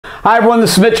Hi everyone,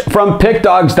 this is Mitch from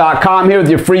PickDawgz.com here with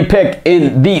your free pick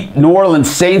in the New Orleans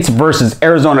Saints versus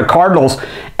Arizona Cardinals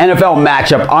NFL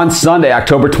matchup on Sunday,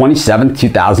 October 27th,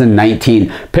 2019.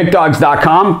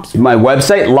 PickDawgz.com is my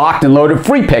website, locked and loaded,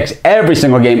 free picks every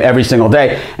single game, every single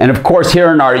day. And of course, here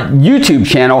on our YouTube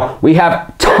channel, we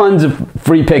have tons of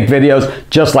free pick videos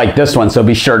just like this one, so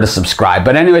be sure to subscribe.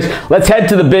 But anyways, let's head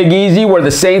to the Big Easy where the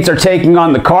Saints are taking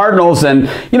on the Cardinals. And,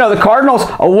 you know, the Cardinals,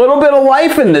 a little bit of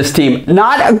life in this team.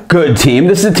 Not a good team.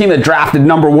 This is a team that drafted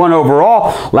 #1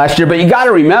 overall last year, but you got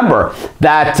to remember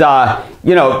that,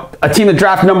 you know, a team that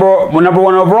drafted number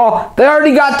one overall, they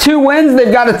already got 2 wins.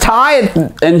 They've got a tie.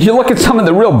 And you look at some of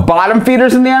the real bottom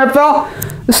feeders in the NFL,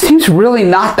 this team's really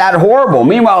not that horrible.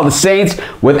 Meanwhile, the Saints,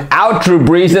 without Drew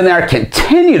Brees in there,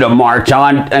 continue to march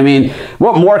on. I mean,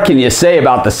 what more can you say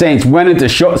about the Saints? Went into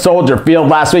Soldier Field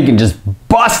last week and just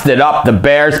busted up the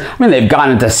Bears. I mean, they've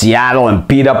gone into Seattle and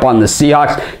beat up on the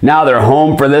Seahawks. Now they're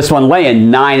home for this one,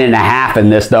 laying 9.5 in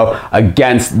this, though,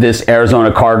 against this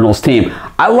Arizona Cardinals team.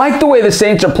 I like the way the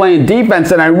Saints are playing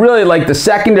defense, and I really like the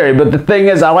secondary, but the thing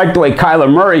is, I like the way Kyler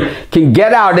Murray can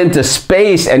get out into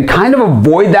space and kind of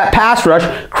avoid that pass rush,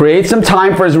 create some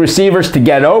time for his receivers to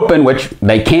get open, which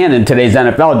they can in today's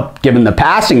NFL, given the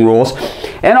passing rules.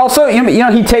 And also, you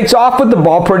know, he takes off with the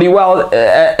ball pretty well,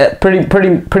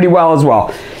 pretty well as well.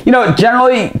 You know,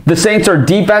 generally, the Saints are a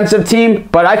defensive team,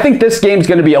 but I think this game's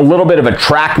going to be a little bit of a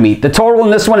track meet. The total in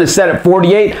this one is set at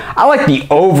 48. I like the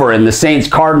over in the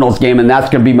Saints-Cardinals game, and that's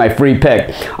going to be my free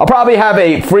pick. I'll probably have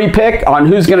a free pick on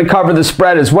who's going to cover the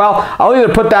spread as well. I'll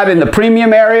either put that in the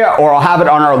premium area, or I'll have it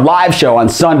on our live show on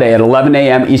Sunday at 11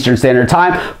 a.m. Eastern Standard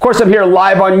Time. Of course, I'm here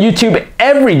live on YouTube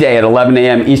every day at 11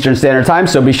 a.m. Eastern Standard Time,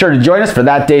 so be sure to join us for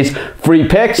that day's free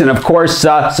picks. And of course,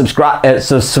 subscribe to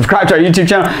our YouTube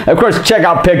channel. And of course, check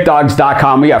out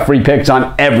PickDawgz.com. We got free picks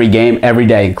on every game, every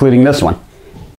day, including this one.